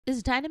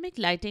Is dynamic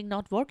lighting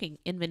not working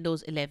in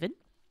Windows 11?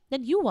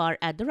 Then you are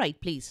at the right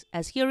place,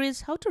 as here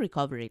is how to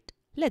recover it.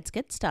 Let's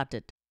get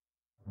started.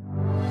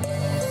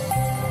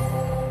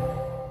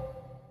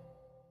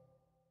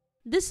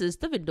 This is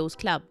the Windows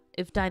Club.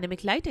 If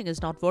dynamic lighting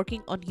is not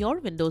working on your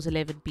Windows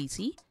 11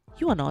 PC,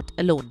 you are not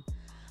alone.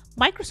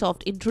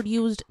 Microsoft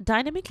introduced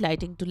dynamic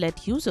lighting to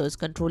let users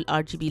control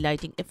RGB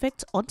lighting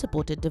effects on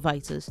supported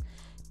devices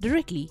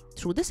directly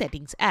through the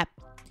Settings app.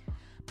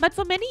 But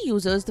for many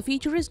users, the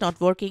feature is not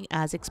working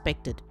as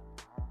expected.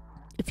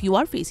 If you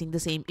are facing the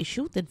same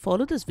issue, then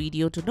follow this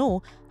video to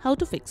know how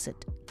to fix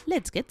it.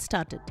 Let's get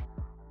started.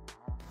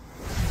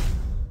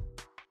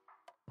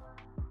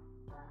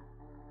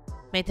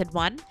 Method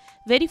 1.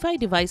 Verify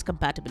device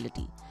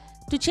compatibility.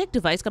 To check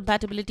device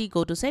compatibility,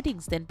 go to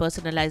Settings, then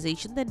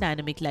Personalization, then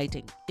Dynamic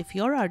Lighting. If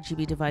your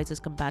RGB device is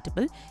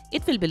compatible,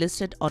 it will be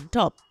listed on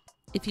top.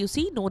 If you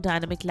see no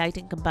dynamic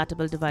lighting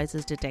compatible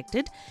devices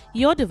detected,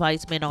 your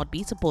device may not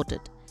be supported.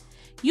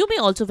 You may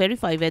also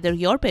verify whether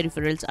your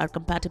peripherals are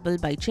compatible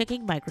by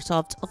checking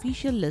Microsoft's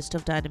official list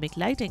of dynamic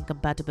lighting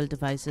compatible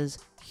devices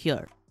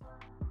here.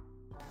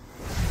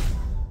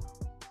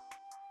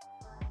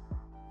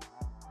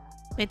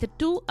 Method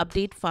 2.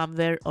 Update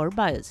firmware or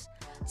BIOS.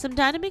 Some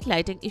dynamic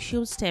lighting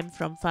issues stem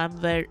from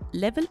firmware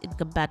level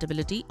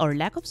incompatibility or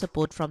lack of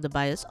support from the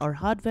BIOS or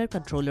hardware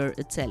controller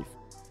itself.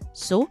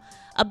 So,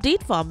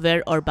 update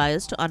firmware or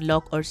BIOS to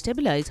unlock or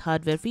stabilize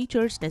hardware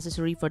features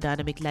necessary for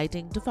dynamic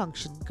lighting to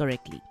function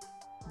correctly.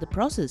 The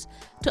process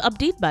to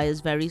update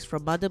BIOS varies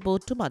from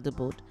motherboard to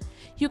motherboard.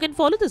 You can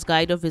follow this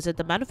guide or visit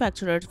the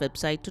manufacturer's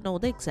website to know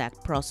the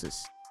exact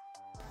process.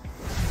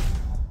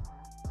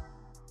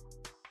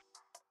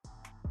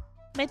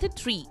 Method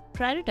 3.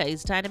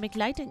 Prioritize dynamic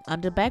lighting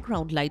under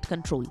background light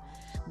control.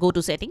 Go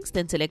to Settings,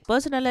 then select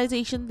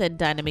Personalization, then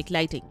Dynamic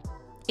Lighting.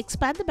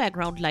 Expand the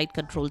background light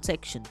control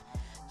section.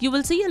 You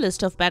will see a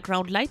list of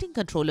background lighting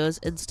controllers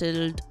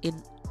installed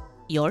in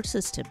your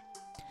system.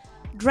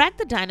 Drag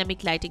the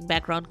dynamic lighting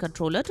background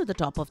controller to the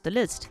top of the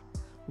list.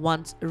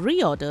 Once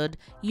reordered,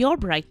 your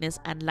brightness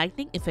and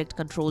lighting effect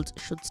controls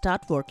should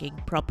start working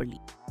properly.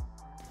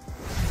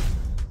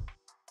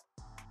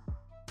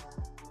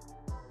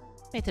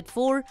 Method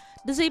 4.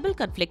 Disable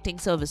conflicting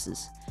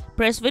services.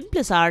 Press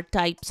Win+R,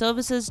 type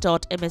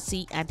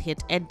services.msc and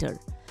hit enter.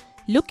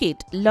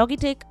 Locate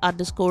Logitech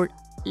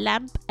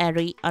 _lamp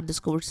array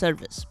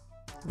 _service.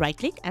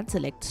 Right-click and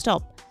select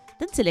Stop.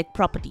 Then select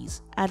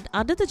Properties and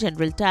under the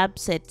General tab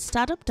set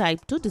Startup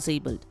Type to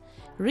Disabled.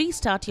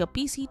 Restart your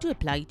PC to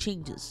apply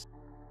changes.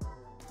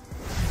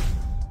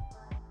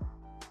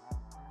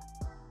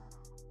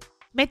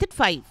 Method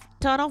 5.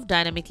 Turn off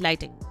dynamic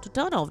lighting. To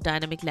turn off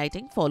dynamic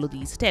lighting, follow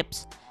these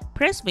steps.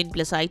 Press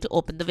Win+I to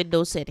open the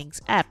Windows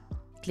Settings app.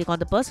 Click on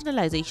the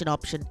Personalization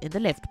option in the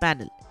left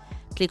panel.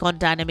 Click on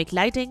Dynamic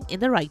Lighting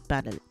in the right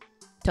panel.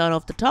 Turn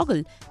off the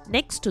toggle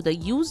next to the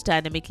Use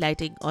Dynamic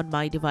Lighting on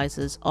My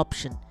Devices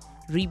option.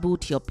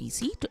 Reboot your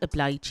PC to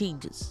apply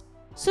changes.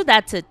 So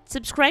that's it.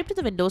 Subscribe to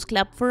the Windows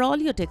Club for all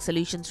your tech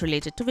solutions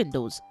related to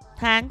Windows.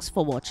 Thanks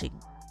for watching.